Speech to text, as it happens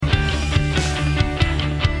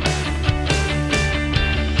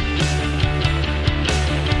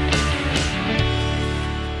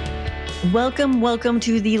Welcome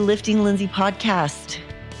to the Lifting Lindsay podcast.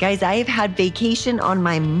 Guys, I have had vacation on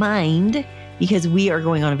my mind because we are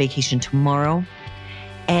going on a vacation tomorrow.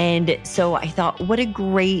 And so I thought, what a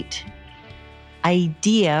great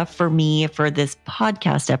idea for me for this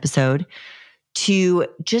podcast episode to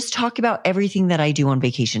just talk about everything that I do on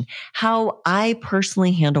vacation, how I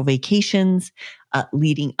personally handle vacations,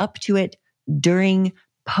 leading up to it, during,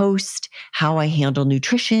 post, how I handle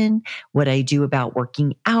nutrition, what I do about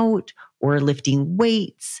working out or lifting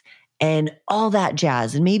weights and all that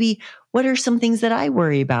jazz. And maybe what are some things that I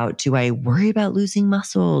worry about? Do I worry about losing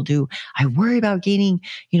muscle? Do I worry about gaining,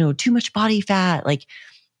 too much body fat? Like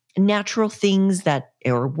natural things that,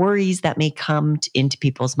 or worries that may come into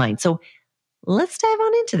people's minds. So let's dive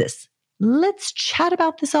on into this. Let's chat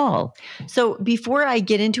about this all. So before I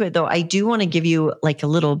get into it though, I do want to give you like a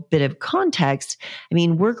little bit of context. I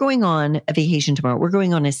mean, we're going on a vacation tomorrow. We're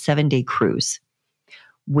going on a 7-day cruise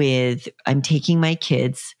I'm taking my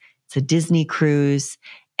kids. It's a Disney cruise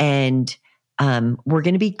and we're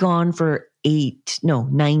going to be gone for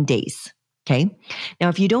 9 days. Okay. Now,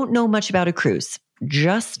 if you don't know much about a cruise,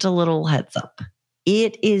 just a little heads up.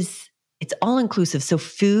 It's all inclusive. So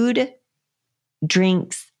food,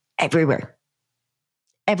 drinks, everywhere.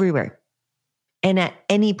 And at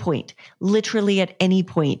any point, literally at any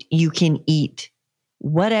point, you can eat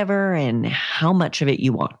whatever and how much of it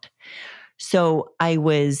you want. So I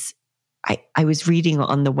was reading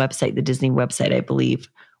on the website, the Disney website, I believe,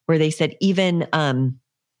 where they said even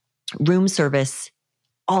room service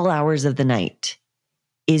all hours of the night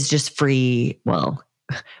is just free. Well,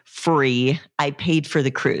 free. I paid for the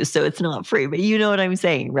cruise, so it's not free, but you know what I'm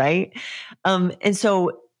saying, right? And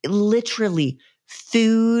so literally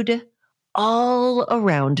food all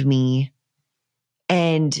around me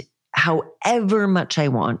and however much I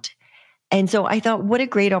want. And so I thought, what a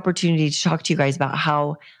great opportunity to talk to you guys about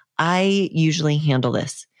how I usually handle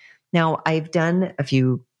this. Now, I've done a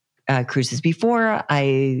few cruises before.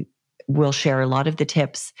 I will share a lot of the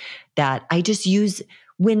tips that I just use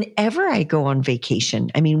whenever I go on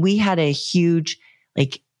vacation. I mean, we had a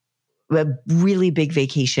really big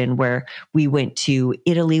vacation where we went to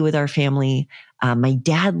Italy with our family. My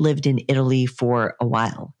dad lived in Italy for a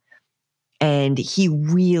while and he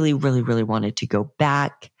really, really, really wanted to go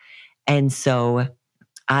back. And so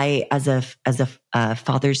I, as a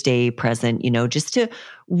Father's Day present, just to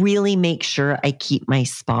really make sure I keep my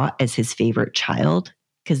spot as his favorite child,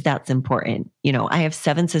 because that's important. I have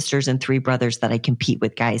 7 sisters and 3 brothers that I compete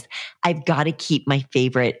with, guys. I've got to keep my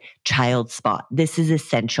favorite child spot. This is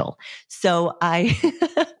essential. So I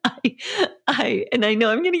and I know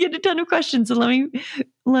I'm going to get a ton of questions. So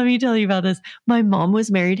let me tell you about this. My mom was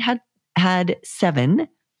married, had 7.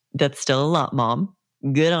 That's still a lot, Mom.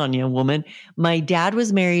 Good on you, woman. My dad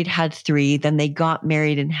was married, had 3. Then they got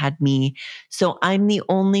married and had me. So I'm the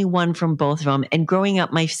only one from both of them. And growing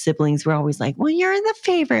up, my siblings were always like, well, you're the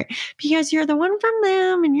favorite because you're the one from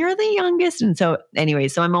them and you're the youngest. And so anyway,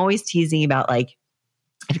 so I'm always teasing about like,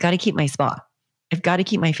 I've got to keep my spot. I've got to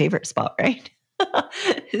keep my favorite spot, right?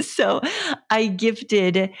 So I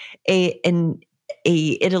gifted a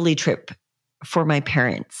Italy trip for my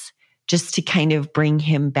parents, just to kind of bring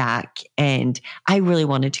him back. And I really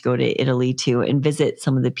wanted to go to Italy too and visit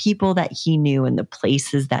some of the people that he knew and the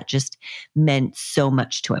places that just meant so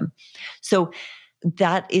much to him. So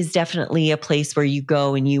that is definitely a place where you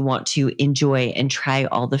go and you want to enjoy and try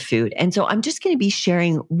all the food. And so I'm just going to be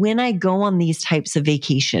sharing when I go on these types of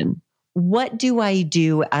vacation, what do I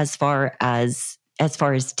do as far as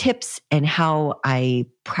tips and how I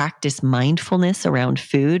practice mindfulness around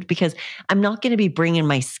food, because I'm not going to be bringing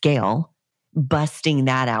my scale, busting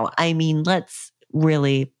that out. I mean, let's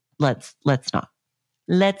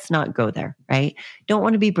not go there, right? Don't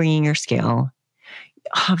want to be bringing your scale.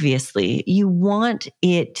 Obviously, you want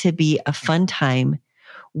it to be a fun time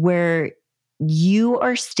where you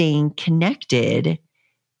are staying connected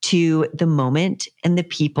to the moment and the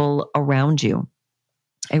people around you.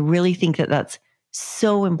 I really think that that's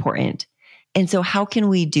so important. And so how can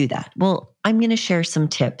we do that? Well, I'm going to share some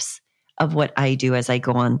tips of what I do as I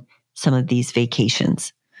go on some of these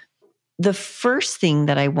vacations. The first thing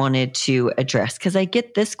that I wanted to address, because I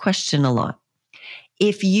get this question a lot.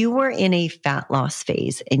 If you were in a fat loss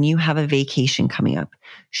phase and you have a vacation coming up,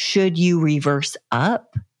 should you reverse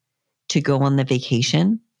up to go on the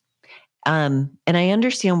vacation? And I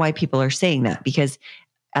understand why people are saying that, because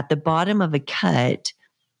at the bottom of a cut,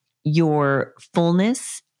 your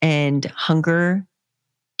fullness and hunger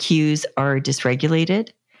cues are dysregulated.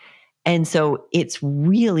 And so it's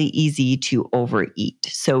really easy to overeat.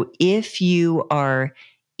 So if you are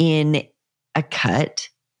in a cut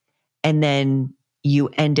and then you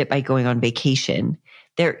end it by going on vacation,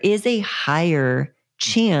 there is a higher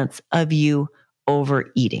chance of you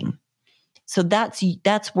overeating. So that's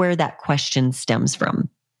where that question stems from.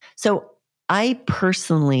 So I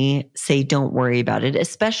personally say don't worry about it,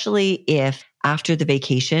 especially if after the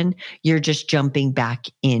vacation, you're just jumping back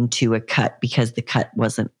into a cut because the cut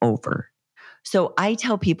wasn't over. So I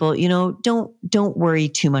tell people, don't worry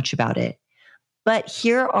too much about it. But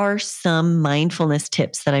here are some mindfulness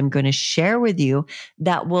tips that I'm going to share with you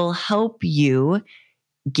that will help you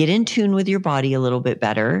get in tune with your body a little bit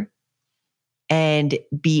better and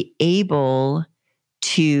be able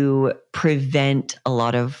to prevent a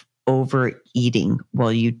lot of overeating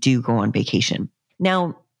while you do go on vacation.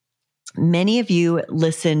 Now, many of you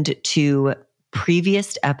listened to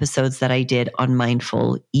previous episodes that I did on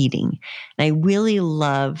mindful eating. And I really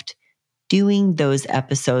loved doing those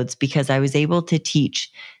episodes because I was able to teach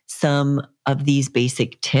some of these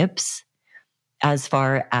basic tips as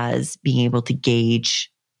far as being able to gauge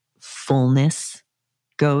fullness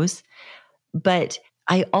goes. But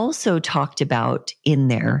I also talked about in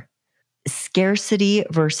there scarcity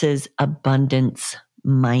versus abundance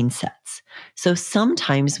mindsets. So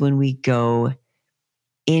sometimes when we go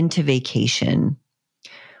into vacation,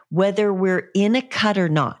 whether we're in a cut or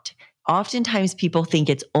not, oftentimes people think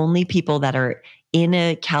it's only people that are in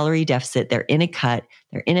a calorie deficit, they're in a cut,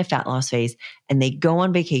 they're in a fat loss phase, and they go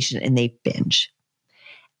on vacation and they binge.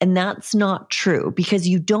 And that's not true because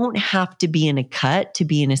you don't have to be in a cut to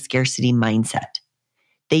be in a scarcity mindset.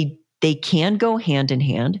 They can go hand in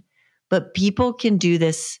hand, but people can do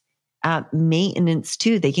this at maintenance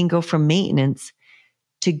too. They can go from maintenance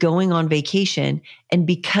to going on vacation. And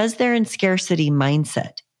because they're in scarcity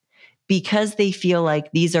mindset, because they feel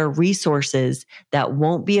like these are resources that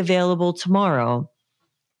won't be available tomorrow,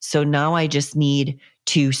 so now I just need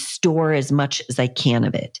to store as much as I can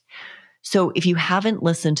of it. So if you haven't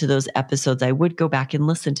listened to those episodes, I would go back and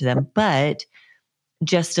listen to them. But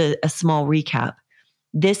just a small recap.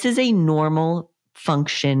 This is a normal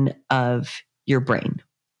function of your brain.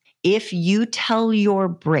 If you tell your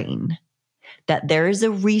brain that there is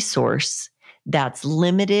a resource that's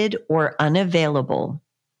limited or unavailable,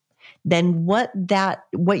 then what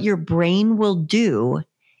your brain will do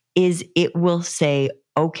is it will say,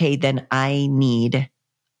 okay, then I need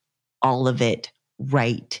all of it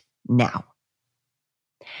right now.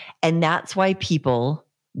 And that's why people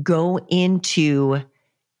go into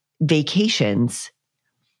vacations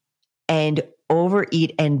and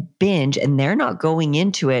overeat and binge, and they're not going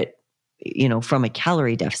into it, from a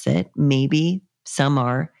calorie deficit. Maybe some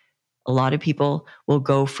are. A lot of people will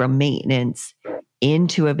go from maintenance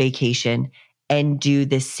into a vacation and do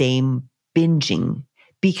the same binging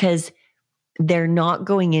because they're not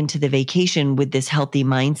going into the vacation with this healthy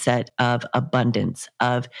mindset of abundance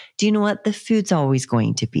of, do you know what? The food's always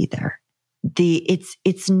going to be there.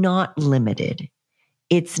 It's not limited.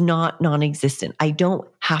 It's not non-existent. I don't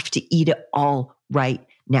have to eat it all right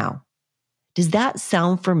now. Does that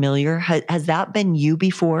sound familiar? Has that been you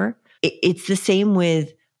before? It's the same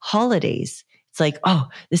with holidays. It's like, oh,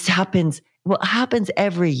 this happens. Well, it happens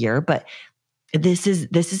every year, but this is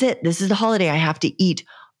it. This is the holiday. I have to eat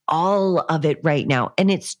all of it right now.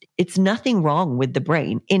 And it's nothing wrong with the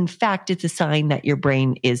brain. In fact, it's a sign that your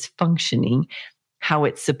brain is functioning how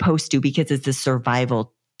it's supposed to because it's a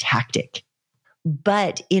survival tactic.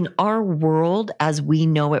 But in our world, as we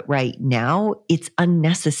know it right now, it's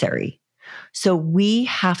unnecessary. So we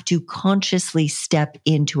have to consciously step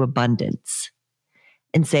into abundance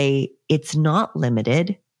and say, it's not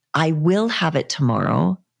limited. I will have it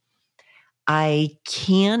tomorrow. I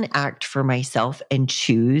can act for myself and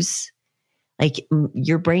choose. Like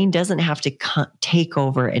your brain doesn't have to take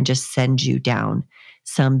over and just send you down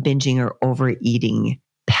some binging or overeating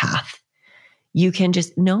path. You can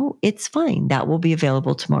just, no, it's fine. That will be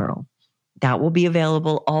available tomorrow. That will be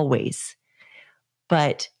available always.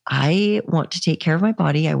 But I want to take care of my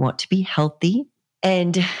body. I want to be healthy.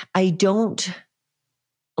 And I don't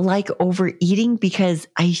like overeating because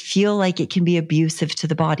I feel like it can be abusive to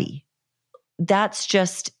the body. That's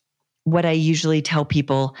just what I usually tell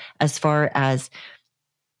people as far as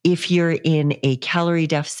if you're in a calorie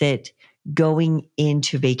deficit going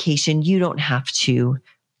into vacation, you don't have to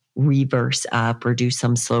reverse up or do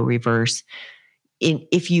some slow reverse.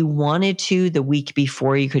 If you wanted to, the week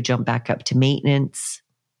before, you could jump back up to maintenance,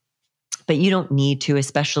 but you don't need to,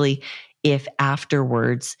 especially if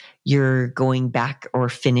afterwards you're going back or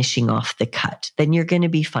finishing off the cut, then you're going to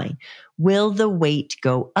be fine. Will the weight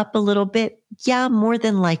go up a little bit? Yeah, more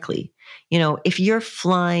than likely. If you're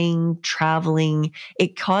flying, traveling,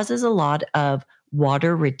 it causes a lot of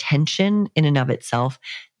water retention in and of itself,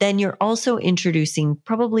 then you're also introducing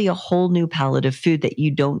probably a whole new palette of food that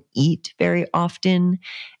you don't eat very often.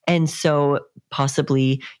 And so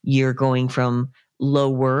possibly you're going from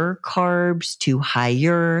lower carbs to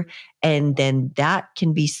higher, and then that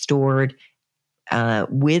can be stored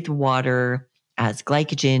with water as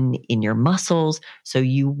glycogen in your muscles. So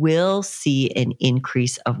you will see an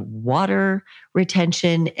increase of water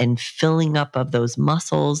retention and filling up of those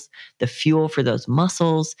muscles, the fuel for those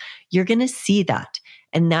muscles. You're going to see that.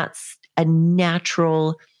 And that's a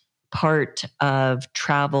natural part of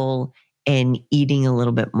travel and eating a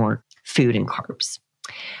little bit more food and carbs.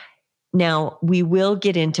 Now, we will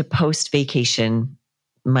get into post-vacation,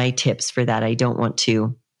 my tips for that. I don't want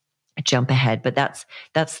to jump ahead, but that's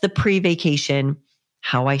the pre-vacation,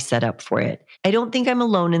 how I set up for it. I don't think I'm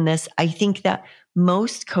alone in this. I think that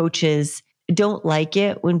most coaches don't like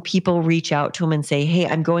it when people reach out to them and say, hey,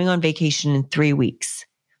 I'm going on vacation in 3 weeks.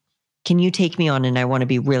 Can you take me on? And I want to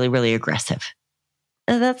be really, really aggressive.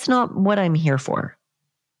 That's not what I'm here for.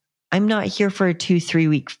 I'm not here for a 2-3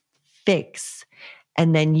 week fix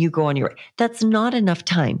and then you go on your way. That's not enough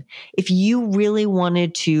time. If you really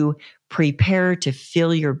wanted to prepare to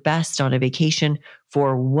feel your best on a vacation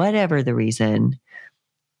for whatever the reason,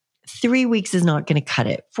 3 weeks is not going to cut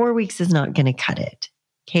it. 4 weeks is not going to cut it.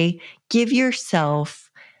 Okay. Give yourself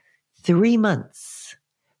 3 months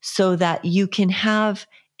so that you can have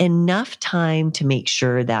enough time to make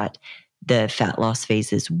sure that the fat loss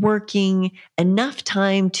phase is working, enough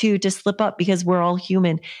time to slip up, because we're all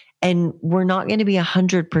human and we're not going to be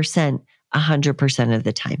 100% of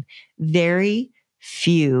the time. Very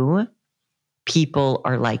few people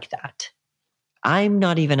are like that. I'm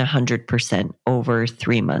not even 100% over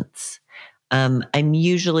 3 months. I'm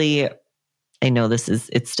usually, I know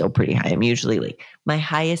it's still pretty high. I'm usually like, my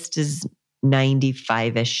highest is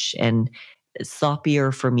 95-ish, and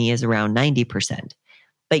sloppier for me is around 90%.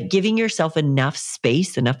 But giving yourself enough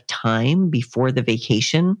space, enough time before the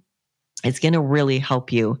vacation, it's going to really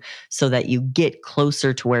help you so that you get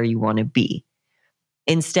closer to where you want to be.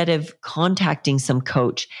 Instead of contacting some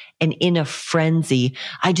coach and in a frenzy,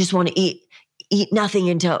 I just want to eat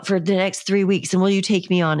nothing for the next 3 weeks. And will you take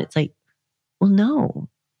me on? It's like, well,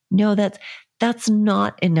 no, that's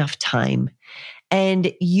not enough time.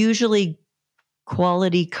 And usually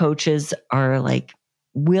quality coaches are like,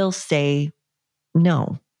 will say,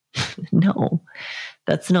 no,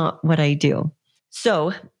 that's not what I do.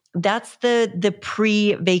 So that's the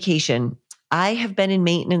pre-vacation. I have been in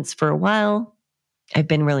maintenance for a while. I've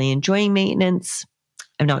been really enjoying maintenance.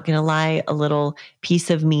 I'm not going to lie, a little piece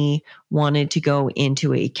of me wanted to go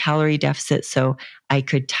into a calorie deficit so I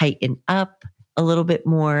could tighten up a little bit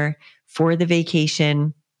more for the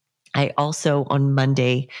vacation. I also, on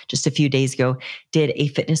Monday, just a few days ago, did a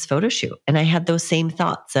fitness photo shoot. And I had those same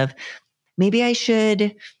thoughts of maybe I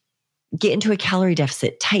should get into a calorie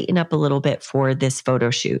deficit, tighten up a little bit for this photo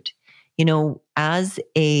shoot. As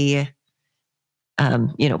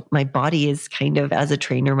my body is kind of, as a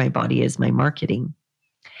trainer, my body is my marketing.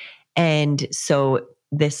 And so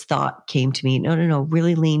this thought came to me, no,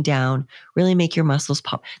 really lean down, really make your muscles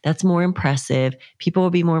pop. That's more impressive. People will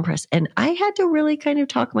be more impressed. And I had to really kind of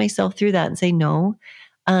talk myself through that and say, no,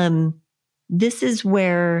 this is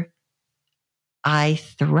where I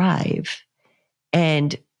thrive.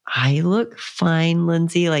 And I look fine,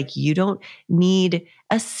 Lindsay. Like, you don't need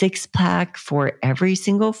a 6-pack for every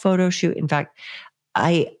single photo shoot. In fact,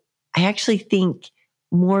 I actually think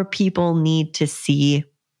more people need to see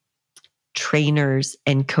trainers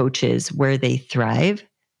and coaches where they thrive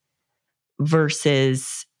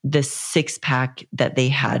versus the 6-pack that they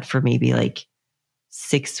had for maybe like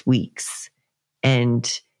 6 weeks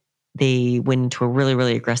and they went into a really,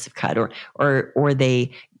 really aggressive cut or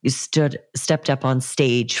they stepped up on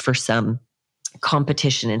stage for some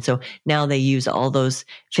competition. And so now they use all those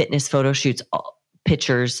fitness photo shoots,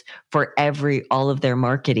 pictures for all of their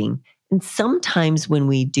marketing. And sometimes when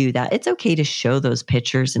we do that, it's okay to show those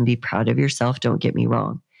pictures and be proud of yourself. Don't get me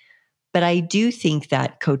wrong. But I do think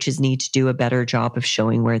that coaches need to do a better job of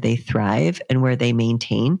showing where they thrive and where they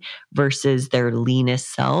maintain versus their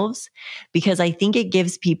leanest selves, because I think it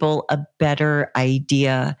gives people a better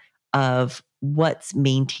idea of what's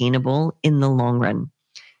maintainable in the long run.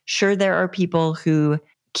 Sure, there are people who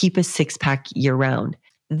keep a 6-pack year round.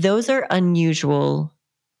 Those are unusual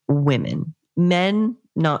women. Men,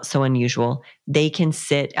 not so unusual. They can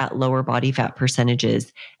sit at lower body fat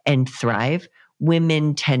percentages and thrive.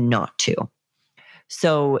 Women tend not to.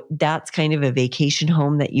 So that's kind of a vacation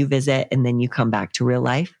home that you visit and then you come back to real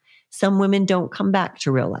life. Some women don't come back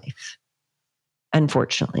to real life,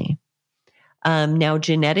 unfortunately. Now,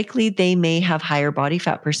 genetically, they may have higher body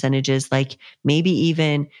fat percentages, like maybe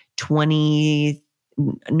even 20,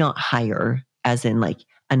 not higher as in like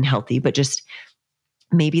unhealthy, but just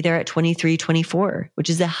maybe they're at 23, 24, which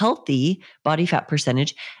is a healthy body fat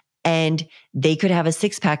percentage. And they could have a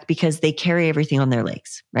six pack because they carry everything on their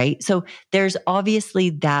legs, right? So there's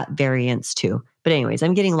obviously that variance too. But anyways,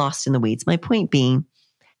 I'm getting lost in the weeds. My point being,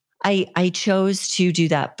 I chose to do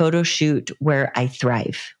that photo shoot where I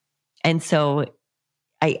thrive. And so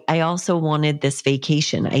I also wanted this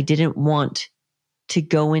vacation. I didn't want to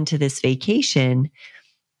go into this vacation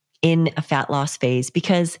in a fat loss phase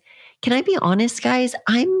because can I be honest, guys?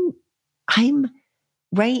 I'm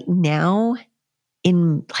right now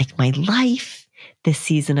in like my life, the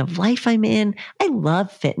season of life I'm in. I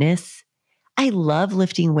love fitness. I love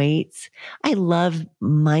lifting weights. I love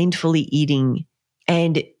mindfully eating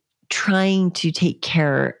and trying to take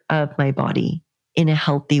care of my body in a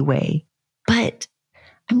healthy way. But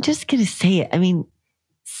I'm just going to say it. I mean,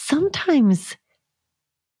 sometimes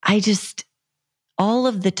all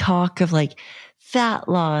of the talk of like fat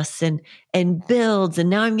loss and builds, and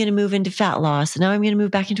now I'm going to move into fat loss, and now I'm going to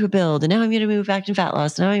move back into a build, and now I'm going to move back to fat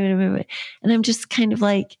loss, and now I'm going to move it. And I'm just kind of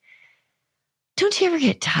like, don't you ever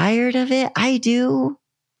get tired of it? I do.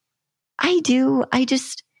 I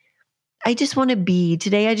just want to be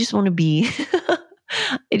today. I just want to be.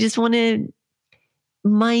 I just want to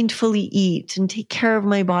mindfully eat and take care of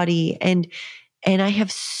my body. And I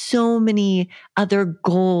have so many other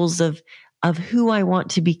goals of who I want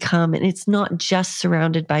to become. And it's not just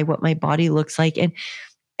surrounded by what my body looks like.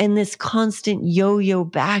 And this constant yo-yo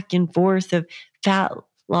back and forth of fat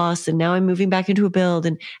loss. And now I'm moving back into a build.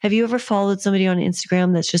 And have you ever followed somebody on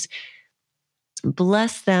Instagram that's just,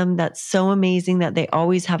 bless them, that's so amazing that they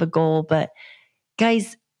always have a goal. But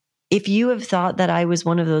guys, if you have thought that I was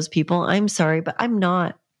one of those people, I'm sorry, but I'm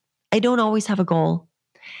not. I don't always have a goal.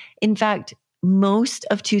 In fact, most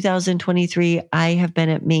of 2023, I have been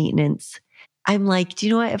at maintenance. I'm like, do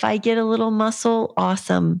you know what? If I get a little muscle,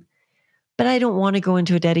 awesome. But I don't want to go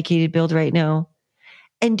into a dedicated build right now.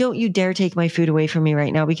 And don't you dare take my food away from me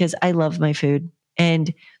right now because I love my food.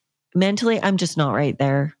 And mentally, I'm just not right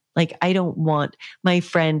there. Like, I don't want, my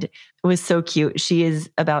friend was so cute. She is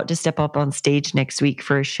about to step up on stage next week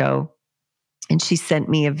for a show. And she sent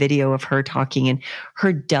me a video of her talking and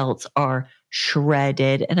her delts are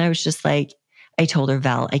shredded. And I was just like, I told her,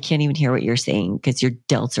 Val, I can't even hear what you're saying because your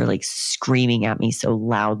delts are like screaming at me so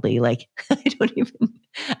loudly. Like,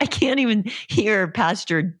 I can't even hear past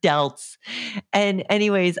your delts. And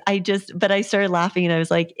anyways, but I started laughing and I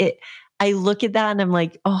was like, I look at that and I'm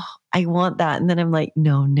like, oh, I want that. And then I'm like,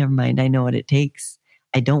 no, never mind. I know what it takes.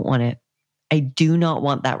 I don't want it. I do not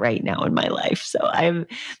want that right now in my life. So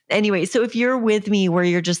anyway, so if you're with me where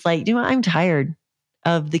you're just like, you know, I'm tired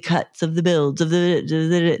of the cuts, of the builds, of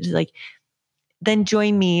the like, then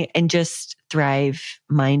join me and just thrive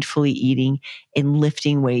mindfully eating and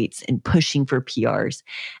lifting weights and pushing for PRs.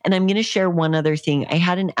 And I'm going to share one other thing. I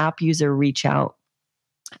had an app user reach out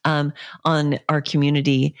on our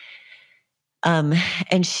community.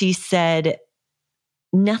 And she said,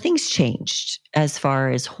 nothing's changed as far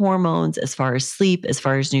as hormones, as far as sleep, as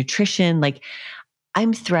far as nutrition. Like,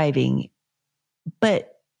 I'm thriving,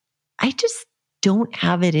 but I just don't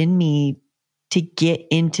have it in me to get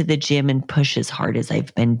into the gym and push as hard as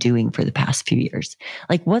I've been doing for the past few years.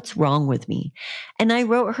 Like, what's wrong with me? And I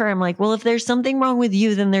wrote her, I'm like, well, if there's something wrong with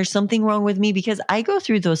you, then there's something wrong with me because I go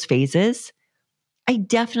through those phases. I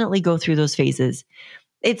definitely go through those phases.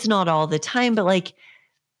 It's not all the time, but like,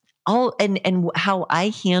 and how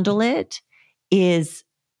I handle it is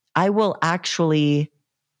I will actually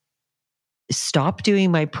stop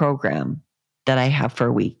doing my program that I have for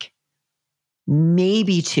a week,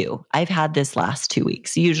 maybe two. I've had this last 2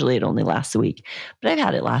 weeks. Usually it only lasts a week, but I've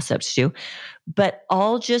had it last up to 2. But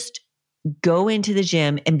I'll just go into the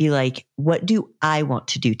gym and be like, what do I want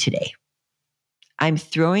to do today? I'm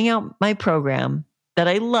throwing out my program that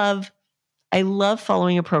I love. I love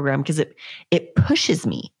following a program because it pushes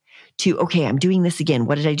me to, okay, I'm doing this again.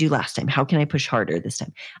 What did I do last time? How can I push harder this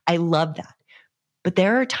time? I love that. But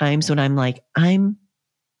there are times when I'm like, I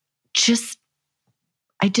just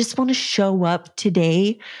want to show up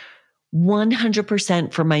today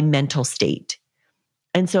 100% for my mental state.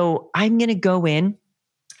 And so I'm going to go in,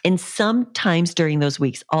 and sometimes during those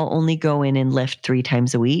weeks, I'll only go in and lift 3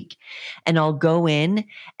 times a week. And I'll go in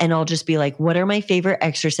and I'll just be like, what are my favorite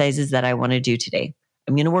exercises that I want to do today?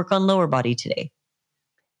 I'm going to work on lower body today.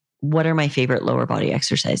 What are my favorite lower body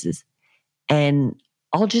exercises? And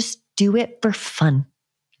I'll just do it for fun.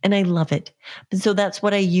 And I love it. And so that's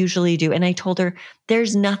what I usually do. And I told her,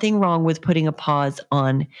 there's nothing wrong with putting a pause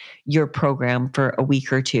on your program for a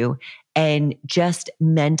week or two and just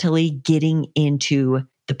mentally getting into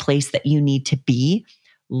the place that you need to be.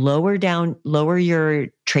 Lower your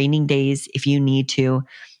training days if you need to.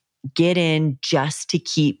 Get in just to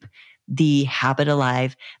keep the habit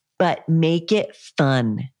alive, but make it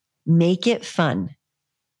fun. Make it fun.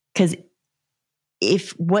 Because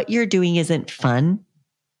if what you're doing isn't fun,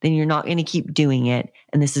 then you're not going to keep doing it.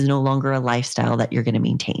 And this is no longer a lifestyle that you're going to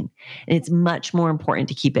maintain. And it's much more important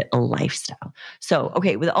to keep it a lifestyle. So,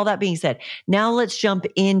 okay, with all that being said, now let's jump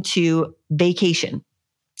into vacation.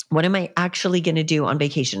 What am I actually going to do on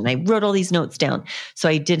vacation? And I wrote all these notes down so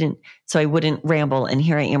I wouldn't ramble. And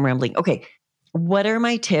here I am rambling. Okay. What are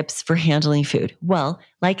my tips for handling food? Well,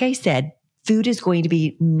 like I said, food is going to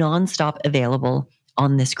be nonstop available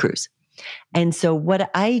on this cruise. And so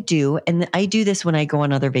what I do, and I do this when I go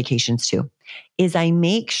on other vacations too, is I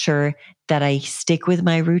make sure that I stick with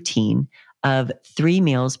my routine of 3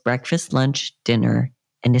 meals, breakfast, lunch, dinner,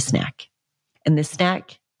 and a snack. And the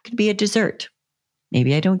snack could be a dessert.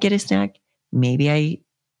 Maybe I don't get a snack. Maybe I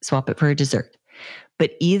swap it for a dessert.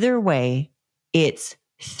 But either way, it's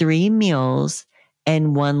 3 meals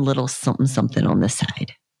and one little something on the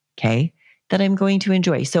side, okay, that I'm going to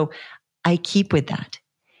enjoy. So I keep with that.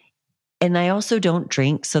 And I also don't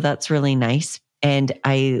drink, so that's really nice. And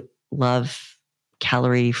I love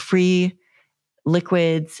calorie-free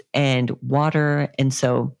liquids and water. And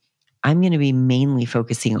so I'm going to be mainly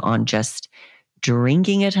focusing on just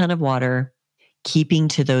drinking a ton of water, keeping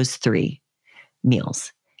to those 3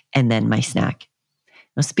 meals, and then my snack.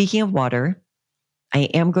 Now, speaking of water, I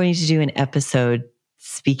am going to do an episode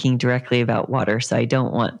speaking directly about water, so I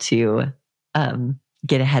don't want to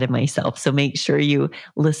get ahead of myself. So make sure you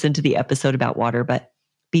listen to the episode about water. But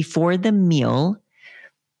before the meal,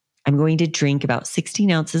 I'm going to drink about 16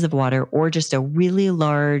 ounces of water or just a really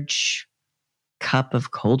large cup of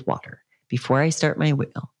cold water before I start my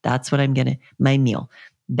meal. That's what I'm going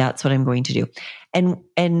to do.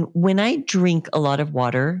 And when I drink a lot of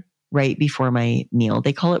water right before my meal,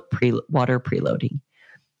 they call it water preloading.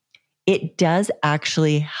 It does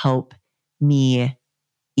actually help me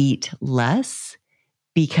eat less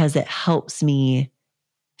because it helps me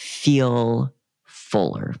feel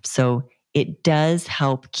fuller. So it does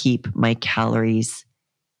help keep my calories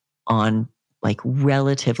on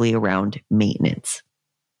relatively around maintenance.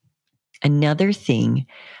 Another thing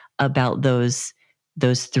about those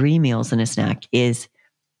 3 meals and a snack is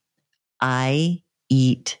I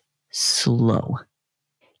eat slow.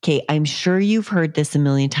 Okay, I'm sure you've heard this a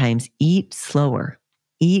million times. Eat slower.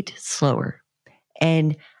 Eat slower.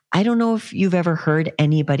 And I don't know if you've ever heard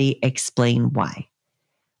anybody explain why,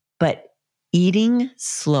 but eating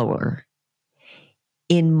slower,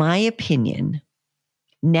 in my opinion,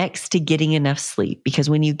 next to getting enough sleep, because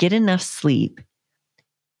when you get enough sleep,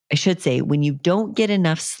 I should say, when you don't get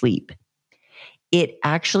enough sleep, it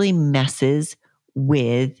actually messes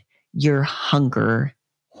with your hunger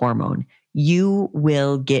hormone. You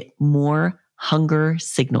will get more hunger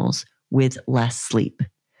signals with less sleep.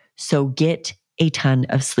 So get a ton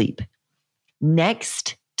of sleep.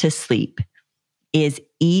 Next to sleep is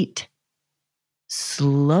eat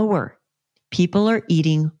slower. People are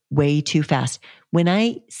eating way too fast. When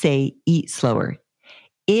I say eat slower,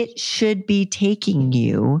 it should be taking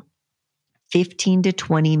you 15 to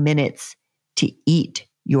 20 minutes to eat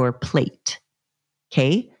your plate.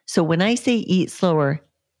 Okay? So when I say eat slower,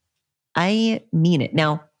 I mean it.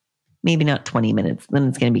 Now, maybe not 20 minutes, then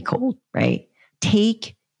it's going to be cold, right?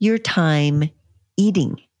 Take your time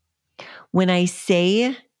eating. When I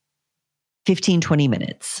say 15, 20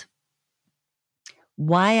 minutes,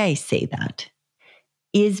 why I say that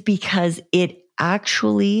is because it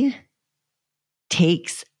actually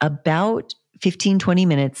takes about 15, 20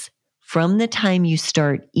 minutes from the time you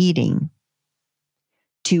start eating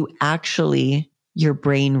to actually your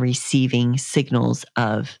brain receiving signals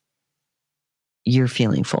of you're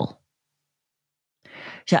feeling full.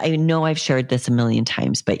 So I know I've shared this a million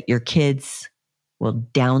times, but your kids will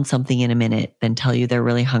down something in a minute, then tell you they're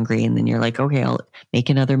really hungry. And then you're like, okay, I'll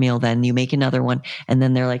make another meal. Then you make another one. And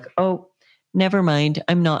then they're like, oh, never mind.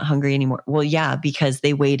 I'm not hungry anymore. Well, yeah, because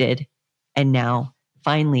they waited. And now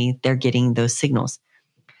finally they're getting those signals.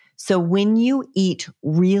 So when you eat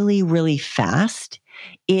really, really fast,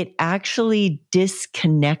 it actually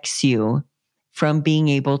disconnects you from being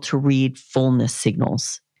able to read fullness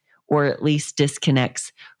signals, or at least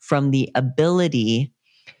disconnects from the ability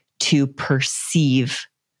to perceive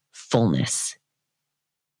fullness.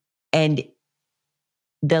 And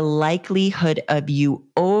the likelihood of you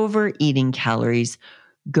overeating calories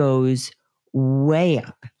goes way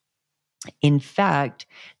up. In fact,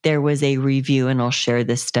 there was a review, and I'll share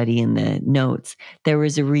this study in the notes. There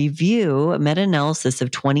was a review, a meta-analysis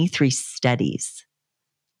of 23 studies,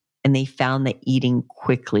 and they found that eating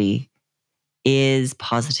quickly is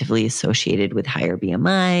positively associated with higher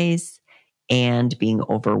BMIs and being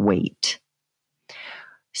overweight.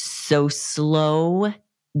 So slow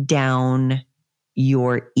down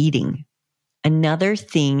your eating. Another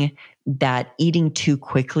thing that eating too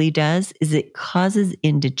quickly does is it causes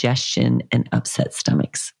indigestion and upset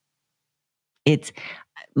stomachs. It's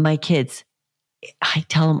my kids, I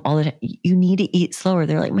tell them all the time, you need to eat slower.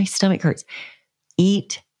 They're like, my stomach hurts.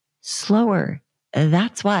 Eat slower.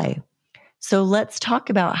 That's why. So let's talk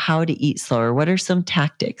about how to eat slower. What are some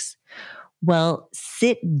tactics? Well,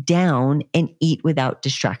 sit down and eat without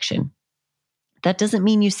distraction. That doesn't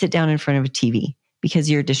mean you sit down in front of a TV because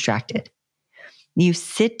you're distracted. You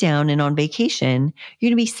sit down, and on vacation, you're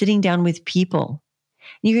going to be sitting down with people.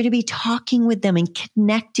 You're going to be talking with them and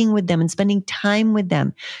connecting with them and spending time with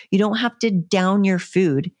them. You don't have to down your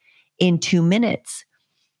food in 2 minutes.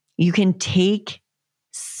 You can take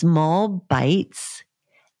small bites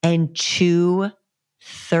and chew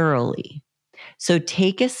thoroughly. So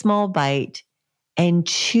take a small bite and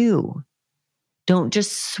chew. Don't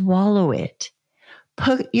just swallow it.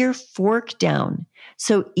 Put your fork down.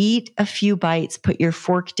 So eat a few bites, put your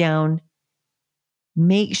fork down.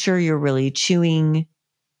 Make sure you're really chewing.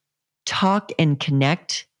 Talk and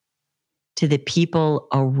connect to the people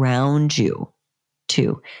around you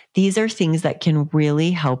too. These are things that can really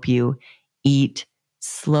help you eat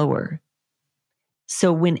slower.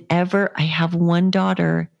 So whenever I have one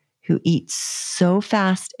daughter who eats so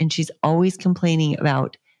fast and she's always complaining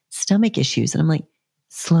about stomach issues, and I'm like,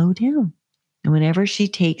 slow down. And whenever she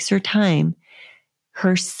takes her time,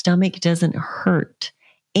 her stomach doesn't hurt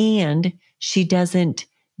and she doesn't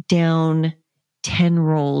down 10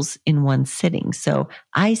 rolls in one sitting. So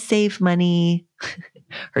I save money.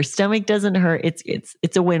 Her stomach doesn't hurt.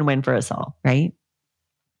 It's a win-win for us all, right?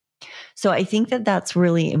 So I think that that's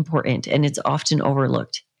really important, and it's often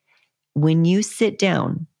overlooked. When you sit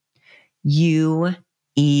down, you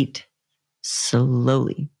eat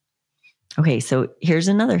slowly. Okay, so here's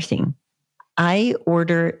another thing. I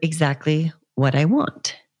order exactly what I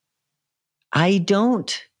want. I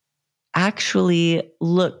don't actually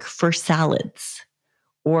look for salads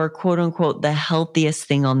or quote unquote the healthiest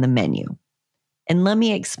thing on the menu. And let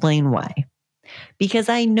me explain why. Because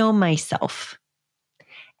I know myself.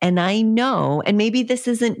 And I know, and maybe this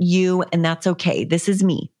isn't you, and that's okay. This is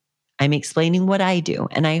me. I'm explaining what I do.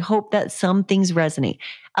 And I hope that some things resonate.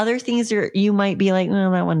 Other things you might be like,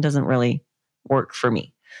 no, that one doesn't really work for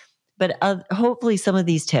me. But hopefully some of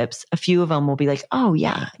these tips, a few of them will be like, oh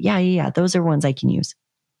yeah. Those are ones I can use.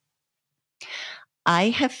 I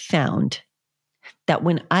have found that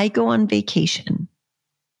when I go on vacation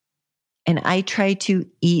and I try to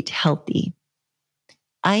eat healthy,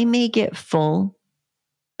 I may get full,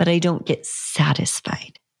 but I don't get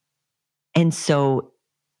satisfied. And so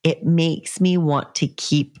it makes me want to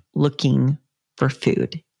keep looking for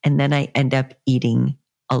food. And then I end up eating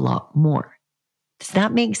a lot more. Does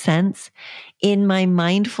that make sense? In my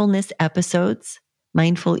mindfulness episodes,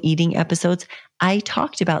 mindful eating episodes, I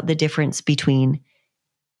talked about the difference between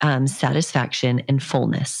satisfaction and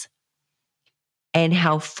fullness, and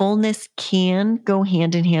how fullness can go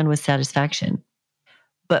hand in hand with satisfaction.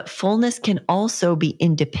 But fullness can also be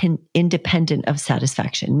independent of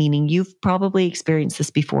satisfaction, meaning you've probably experienced this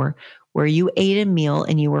before, where you ate a meal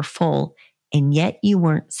and you were full and yet you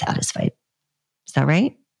weren't satisfied. Is that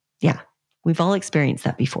right? Yeah, we've all experienced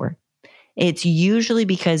that before. It's usually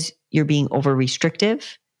because you're being over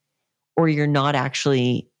restrictive or you're not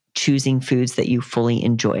actually choosing foods that you fully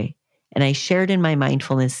enjoy. And I shared in my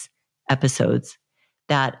mindfulness episodes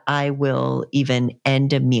that I will even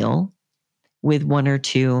end a meal with 1 or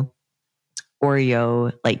 2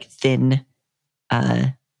 Oreo, like thin,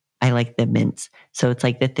 I like the mints. So it's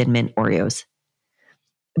like the thin mint Oreos,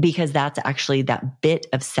 because that's actually that bit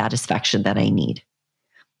of satisfaction that I need.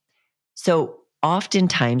 So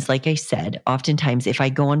oftentimes, like I said, if I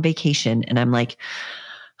go on vacation and I'm like,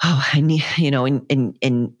 oh, I need,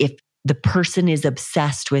 and if the person is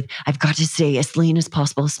obsessed with, I've got to stay as lean as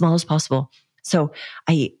possible, as small as possible. So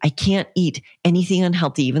I can't eat anything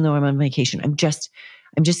unhealthy, even though I'm on vacation. I'm just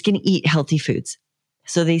going to eat healthy foods.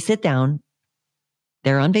 So they sit down,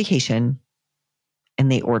 they're on vacation,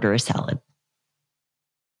 and they order a salad.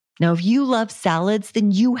 Now, if you love salads,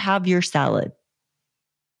 then you have your salad.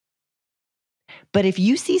 But if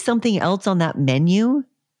you see something else on that menu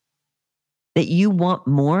that you want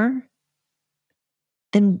more,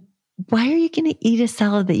 then why are you going to eat a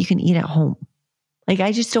salad that you can eat at home? Like,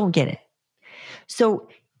 I just don't get it. So,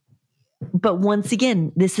 but once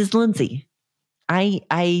again, this is Lindsay.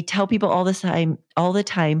 I tell people all the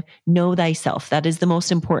time, know thyself. That is the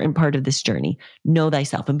most important part of this journey. Know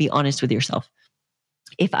thyself and be honest with yourself.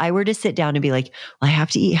 If I were to sit down and be like, well, I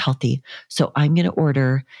have to eat healthy, so I'm going to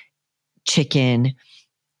order chicken,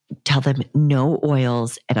 tell them no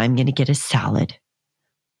oils, and I'm going to get a salad.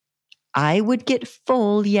 I would get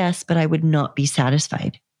full, yes, but I would not be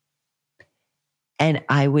satisfied. And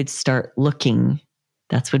I would start looking.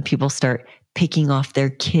 That's when people start picking off their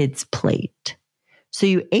kids' plate. So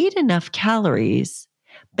you ate enough calories,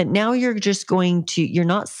 but now you're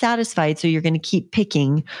not satisfied. So you're going to keep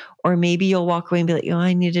picking, or maybe you'll walk away and be like, oh,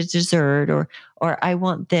 I need a dessert, or I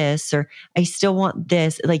want this, or I still want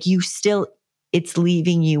this. Like it's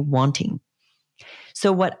leaving you wanting.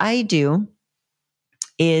 So what I do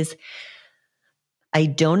is I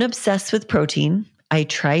don't obsess with protein. I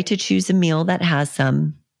try to choose a meal that has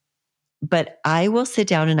some, but I will sit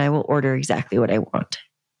down and I will order exactly what I want.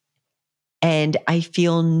 And I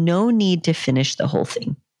feel no need to finish the whole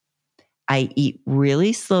thing. I eat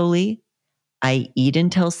really slowly. I eat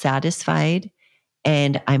until satisfied.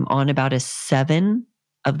 And I'm on about a 7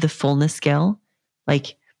 of the fullness scale,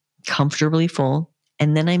 like comfortably full.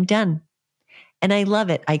 And then I'm done. And I love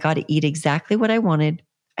it. I got to eat exactly what I wanted.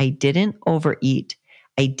 I didn't overeat.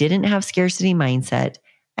 I didn't have scarcity mindset.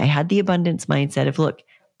 I had the abundance mindset of, look,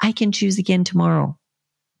 I can choose again tomorrow.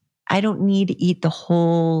 I don't need to eat the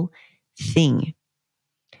whole thing.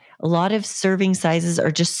 A lot of serving sizes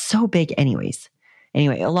are just so big anyways.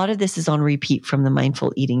 Anyway, a lot of this is on repeat from the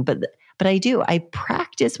mindful eating, but I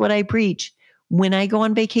practice what I preach. When I go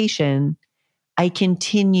on vacation, I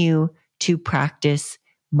continue to practice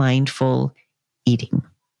mindful eating.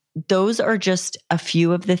 Those are just a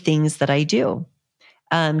few of the things that I do.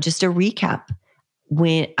 Just a recap.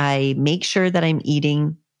 When I make sure that I'm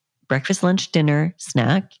eating breakfast, lunch, dinner,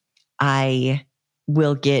 snack, I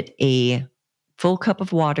will get a full cup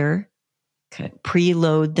of water,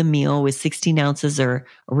 preload the meal with 16 ounces or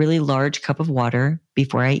a really large cup of water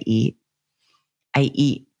before I eat. I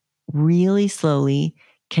eat really slowly,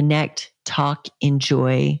 connect, talk,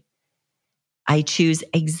 enjoy. I choose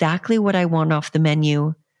exactly what I want off the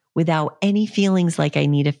menu without any feelings like I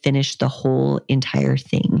need to finish the whole entire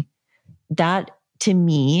thing. That, to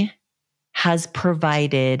me, has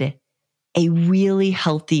provided a really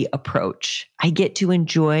healthy approach. I get to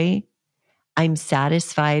enjoy. I'm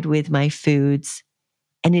satisfied with my foods,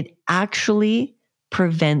 and it actually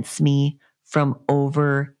prevents me from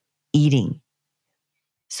overeating.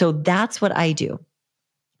 So that's what I do.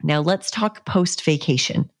 Now let's talk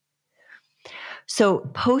post-vacation. So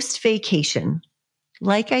post-vacation,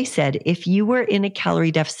 like I said, if you were in a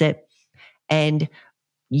calorie deficit and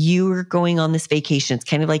you were going on this vacation, it's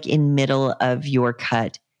kind of like in middle of your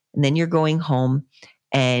cut, and then you're going home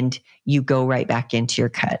and you go right back into your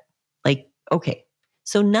cut. Like, okay,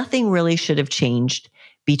 so nothing really should have changed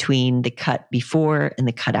between the cut before and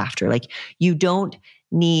the cut after. Like, you don't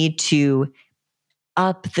need to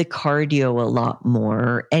up the cardio a lot more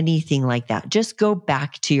or anything like that. Just go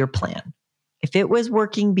back to your plan. If it was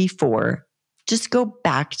working before, just go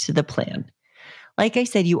back to the plan. Like I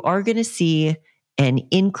said, you are going to see an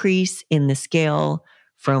increase in the scale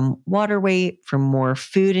from water weight, from more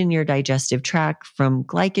food in your digestive tract, from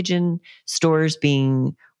glycogen stores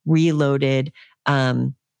being reloaded.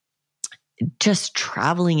 Just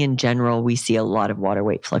traveling in general, we see a lot of water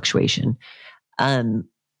weight fluctuation.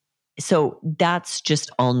 So that's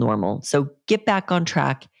just all normal. So get back on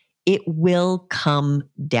track. It will come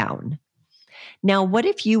down. Now, what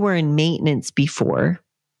if you were in maintenance before?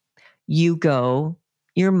 You go,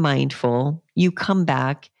 you're mindful, you come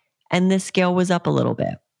back, and the scale was up a little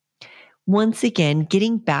bit. Once again,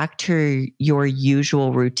 getting back to your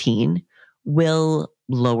usual routine will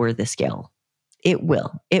lower the scale. It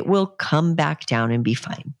will come back down and be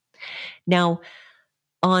fine. Now,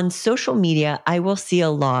 on social media, I will see a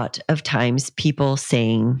lot of times people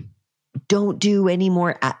saying, don't do any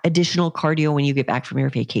more additional cardio when you get back from your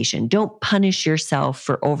vacation. Don't punish yourself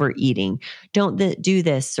for overeating. Don't do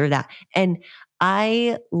this or that. And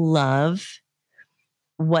I love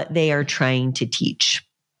what they are trying to teach.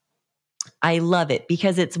 I love it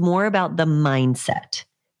because it's more about the mindset.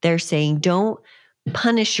 They're saying, don't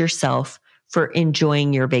punish yourself for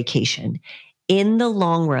enjoying your vacation. In the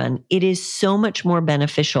long run, it is so much more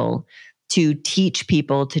beneficial to teach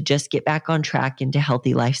people to just get back on track into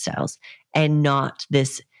healthy lifestyles and not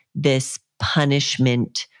this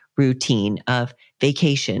punishment routine of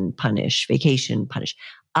vacation, punish, vacation, punish.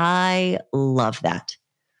 I love that.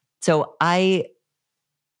 So I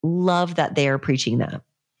Love that they are preaching that.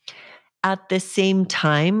 At the same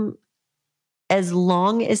time, as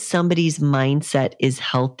long as somebody's mindset is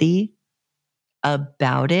healthy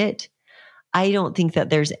about it, I don't think that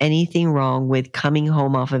there's anything wrong with coming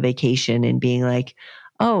home off a vacation and being like,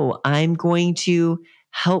 oh, I'm going to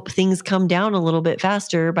help things come down a little bit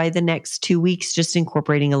faster by the next 2 weeks, just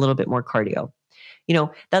incorporating a little bit more cardio.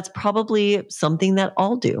 That's probably something that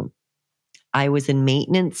I'll do. I was in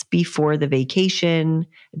maintenance before the vacation.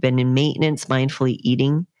 I've been in maintenance, mindfully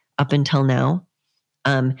eating up until now.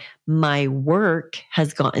 My work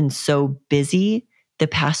has gotten so busy the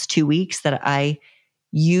past 2 weeks that I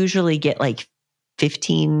usually get like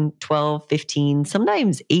 15, 12, 15,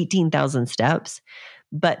 sometimes 18,000 steps.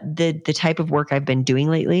 But the type of work I've been doing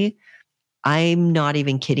lately, I'm not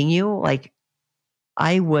even kidding you. Like,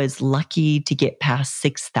 I was lucky to get past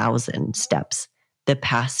 6,000 steps the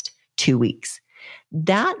past 2 weeks.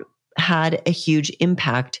 That had a huge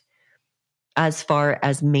impact as far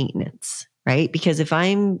as maintenance, right? Because if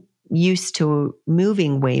I'm used to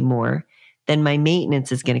moving way more, then my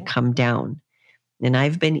maintenance is going to come down. And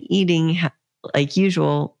I've been eating like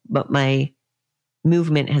usual, but my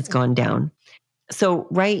movement has gone down. So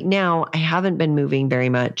right now, I haven't been moving very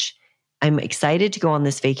much. I'm excited to go on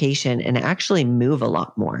this vacation and actually move a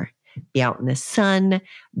lot more, be out in the sun,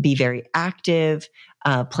 be very active,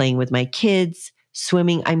 playing with my kids,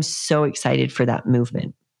 swimming. I'm so excited for that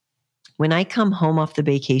movement. When I come home off the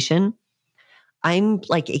vacation, I'm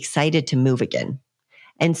like excited to move again.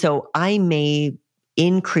 And so I may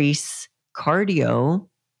increase cardio.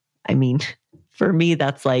 I mean, for me,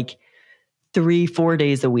 that's like 3-4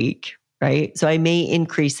 days a week, right? So I may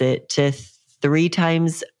increase it to 3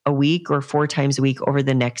 times a week or 4 times a week over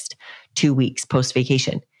the next 2 weeks post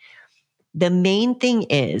vacation. The main thing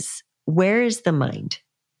is, where is the mind?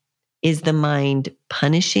 Is the mind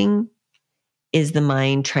punishing? Is the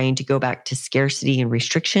mind trying to go back to scarcity and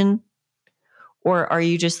restriction? Or are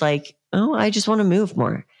you just like, oh, I just want to move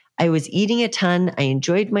more. I was eating a ton. I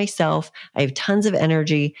enjoyed myself. I have tons of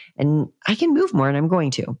energy and I can move more and I'm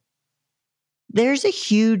going to. There's a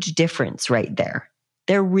huge difference right there.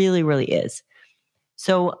 There really, really is.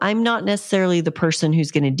 So I'm not necessarily the person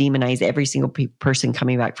who's going to demonize every single person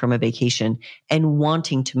coming back from a vacation and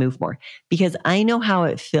wanting to move more, because I know how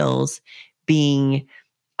it feels being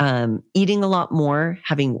eating a lot more,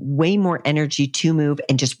 having way more energy to move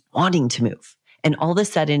and just wanting to move. And all of a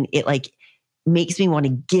sudden it like makes me want to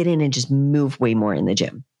get in and just move way more in the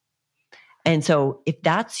gym. And so if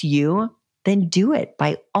that's you, then do it.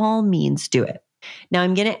 By all means, do it. Now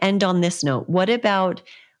I'm going to end on this note. What about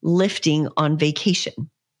lifting on vacation?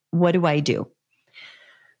 What do I do?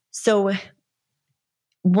 So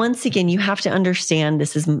once again, you have to understand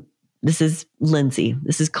this is Lindsay.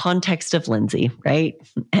 This is context of Lindsay, right?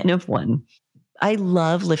 N of 1. I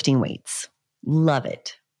love lifting weights. Love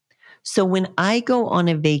it. So when I go on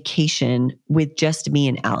a vacation with just me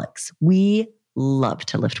and Alex, we love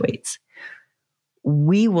to lift weights.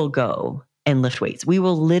 We will go and lift weights. We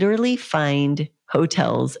will literally find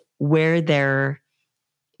hotels where there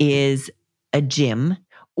is a gym,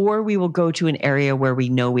 or we will go to an area where we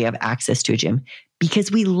know we have access to a gym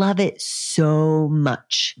because we love it so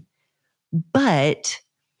much. But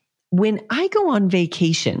when I go on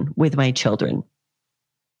vacation with my children,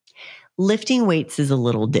 lifting weights is a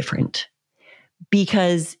little different,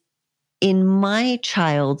 because in my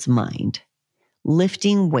child's mind,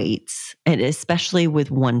 lifting weights, and especially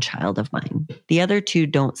with one child of mine, the other two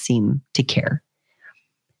don't seem to care.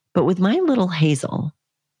 But with my little Hazel,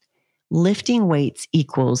 lifting weights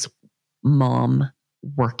equals mom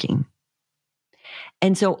working.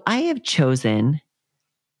 And so I have chosen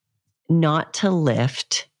not to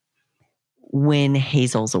lift when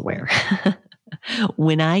Hazel's aware.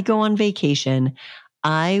 When I go on vacation,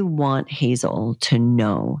 I want Hazel to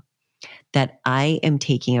know that I am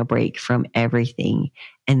taking a break from everything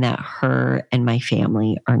and that her and my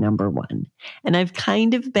family are number one. And I've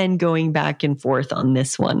kind of been going back and forth on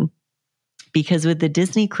this one, because with the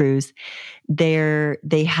Disney cruise,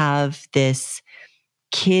 they have this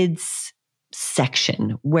kids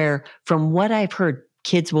section where, from what I've heard,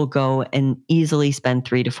 kids will go and easily spend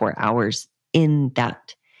 3 to 4 hours in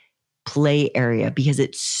that play area because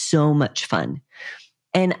it's so much fun.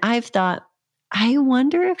 And I've thought, I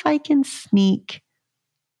wonder if I can sneak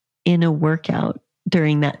in a workout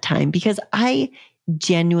during that time, because I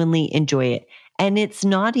genuinely enjoy it. And it's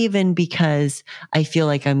not even because I feel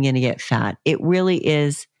like I'm going to get fat. It really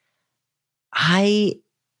is, I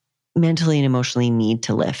mentally and emotionally need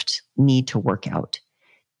to lift, need to work out.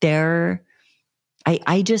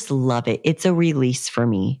 I just love it. It's a release for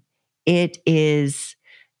me. It is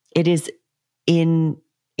in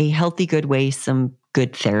a healthy, good way, some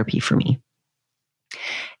good therapy for me.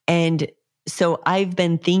 And so I've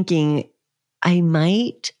been thinking I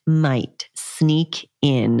might sneak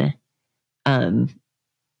in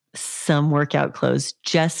some workout clothes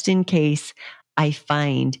just in case I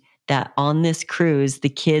find that on this cruise, the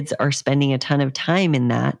kids are spending a ton of time in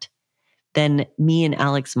that. Then me and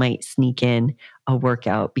Alex might sneak in a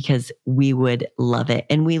workout because we would love it.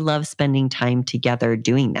 And we love spending time together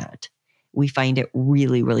doing that. We find it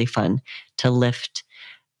really, really fun to lift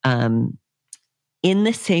in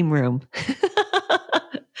the same room.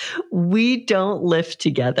 We don't lift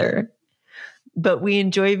together, but we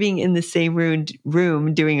enjoy being in the same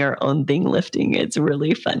room doing our own thing lifting. It's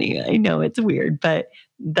really funny. I know it's weird, but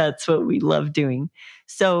that's what we love doing.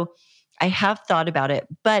 So I have thought about it,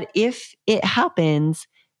 but if it happens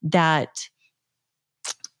that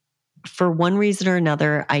for one reason or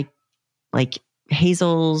another, I like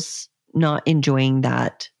Hazel's not enjoying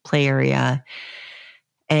that play area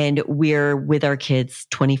and we're with our kids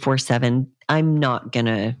 24/7, I'm not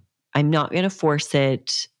gonna force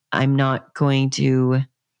it. I'm not going to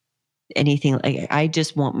anything. I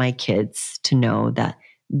just want my kids to know that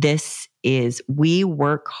we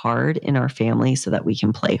work hard in our family so that we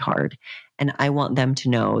can play hard. And I want them to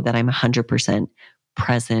know that I'm 100%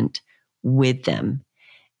 present with them.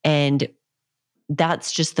 And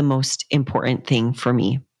that's just the most important thing for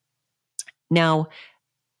me. Now,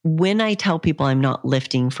 when I tell people I'm not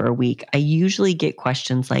lifting for a week, I usually get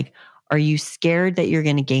questions like, are you scared that you're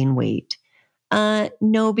going to gain weight?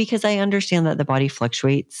 No, because I understand that the body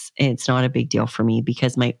fluctuates. It's not a big deal for me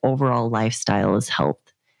because my overall lifestyle is health.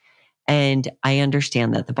 And I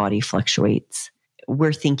understand that the body fluctuates.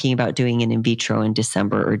 We're thinking about doing an in vitro in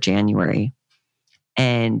December or January.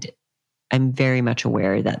 And I'm very much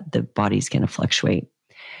aware that the body's going to fluctuate.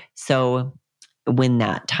 So when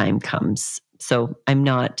that time comes,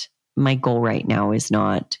 my goal right now is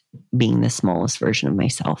not being the smallest version of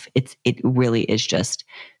myself. It really is just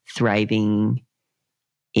thriving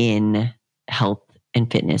in health and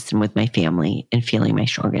fitness and with my family and feeling my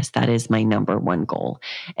strongest. That is my number one goal.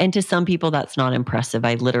 And to some people, that's not impressive.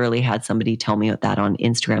 I literally had somebody tell me that on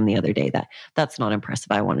Instagram the other day, that's not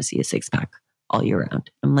impressive. I want to see a six pack all year round.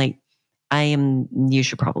 I'm like, you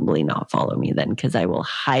should probably not follow me then because I will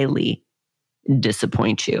highly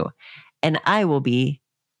disappoint you. And I will be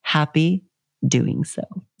happy doing so.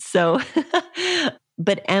 So,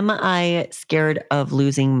 but am I scared of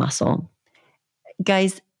losing muscle?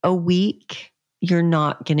 Guys, a week, you're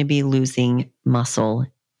not going to be losing muscle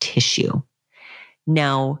tissue.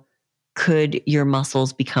 Now, could your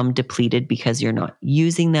muscles become depleted because you're not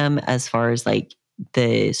using them as far as like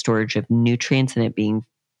the storage of nutrients and it being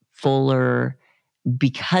fuller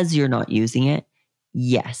because you're not using it?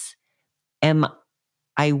 Yes. Am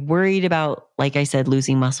I worried about, like I said,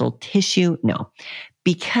 losing muscle tissue? No,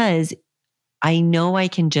 because I know I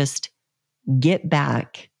can just get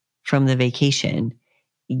back from the vacation,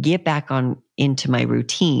 get back on into my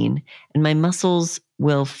routine, and my muscles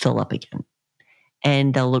will fill up again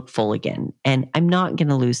and they'll look full again. And I'm not going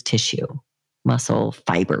to lose tissue, muscle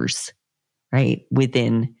fibers, right,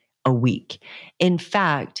 within a week. In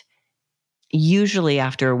fact, usually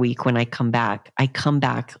after a week when I come back,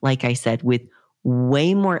 like I said, with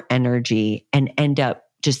way more energy and end up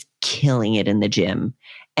just killing it in the gym.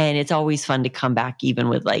 And it's always fun to come back even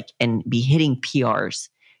with and be hitting PRs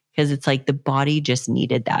because it's like the body just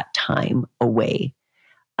needed that time away.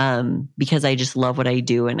 Because I just love what I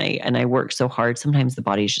do and I work so hard. Sometimes the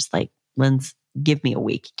body's just like, Linz, give me a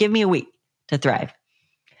week to thrive.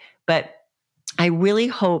 But I really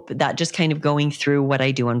hope that just kind of going through what I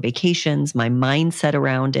do on vacations, my mindset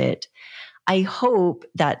around it, I hope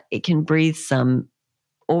that it can breathe some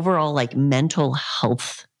overall mental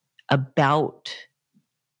health about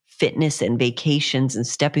fitness and vacations and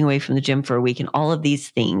stepping away from the gym for a week and all of these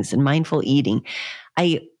things and mindful eating.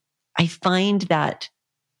 I find that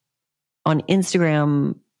on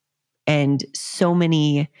Instagram and so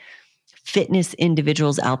many fitness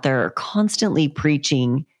individuals out there are constantly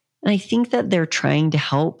preaching, and I think that they're trying to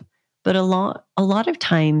help, but a lot of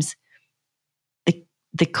times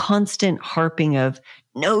the constant harping of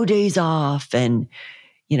no days off and,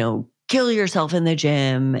 kill yourself in the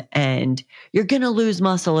gym and you're going to lose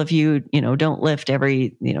muscle if you don't lift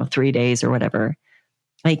every, 3 days or whatever.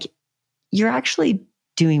 You're actually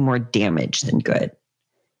doing more damage than good.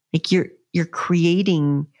 You're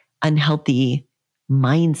creating unhealthy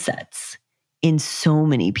mindsets in so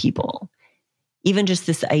many people. Even just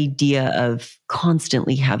this idea of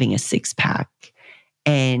constantly having a six pack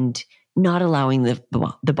and not allowing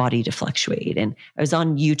the body to fluctuate. And I was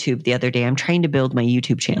on YouTube the other day. I'm trying to build my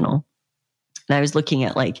YouTube channel. And I was looking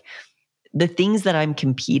at like the things that I'm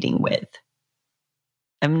competing with.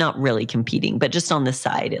 I'm not really competing, but just on the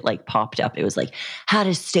side, it like popped up. It was like how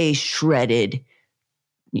to stay shredded,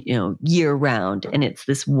 year round. And it's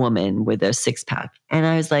this woman with a 6-pack. And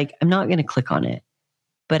I was like, I'm not going to click on it,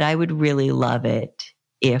 but I would really love it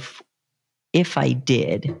if I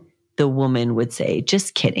did, the woman would say,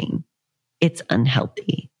 just kidding. It's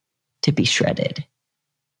unhealthy to be shredded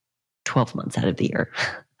 12 months out of the year.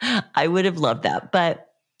 I would have loved that. But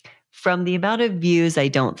from the amount of views, I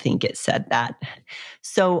don't think it said that.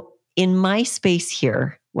 So in my space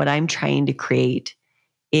here, what I'm trying to create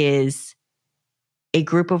is a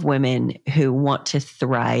group of women who want to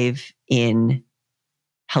thrive in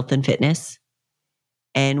health and fitness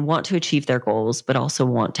and want to achieve their goals, but also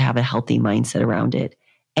want to have a healthy mindset around it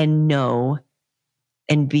and know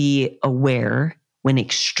and be aware when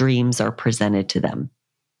extremes are presented to them.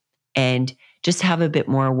 And just have a bit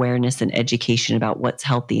more awareness and education about what's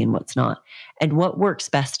healthy and what's not, and what works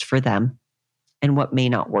best for them and what may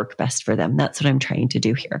not work best for them. That's what I'm trying to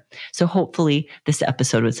do here. So hopefully this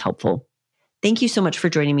episode was helpful. Thank you so much for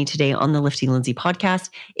joining me today on the Lifting Lindsay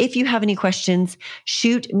podcast. If you have any questions,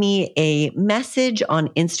 shoot me a message on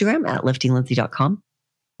Instagram at liftinglindsay.com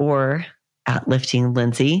or at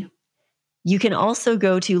liftinglindsay. You can also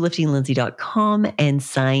go to liftinglindsay.com and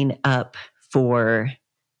sign up for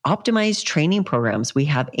optimized training programs. We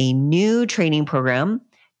have a new training program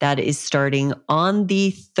that is starting on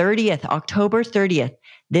the 30th, October 30th.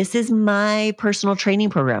 This is my personal training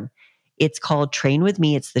program. It's called Train With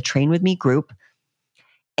Me. It's the Train With Me group.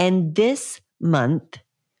 And this month,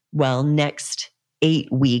 next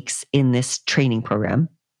 8 weeks in this training program,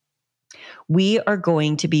 we are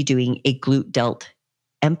going to be doing a glute delt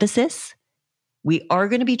emphasis. We are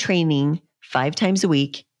going to be training 5 times a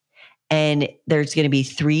week. And there's going to be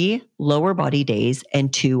 3 lower body days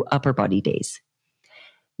and 2 upper body days.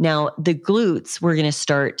 Now, the glutes, we're going to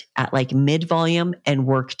start at like mid volume and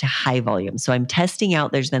work to high volume. So I'm testing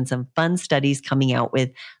out, there's been some fun studies coming out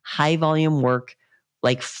with high volume work,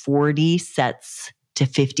 like 40 sets to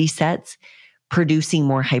 50 sets, producing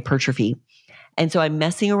more hypertrophy. And so I'm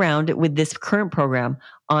messing around with this current program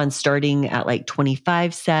on starting at like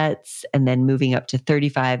 25 sets and then moving up to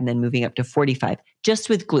 35 and then moving up to 45, just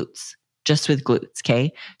with glutes.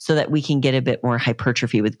 Okay? So that we can get a bit more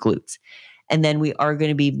hypertrophy with glutes. And then we are going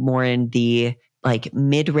to be more in the like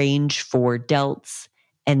mid-range for delts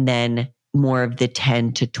and then more of the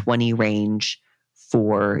 10 to 20 range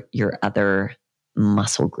for your other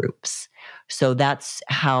muscle groups. So that's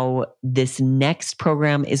how this next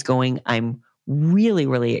program is going. I'm really,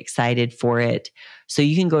 really excited for it. So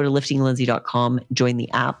you can go to liftinglindsay.com, join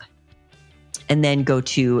the app, and then go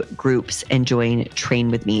to groups and join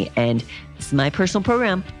Train With Me. And this is my personal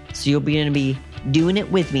program, so you'll be going to be doing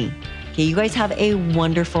it with me. Okay, you guys have a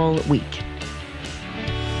wonderful week.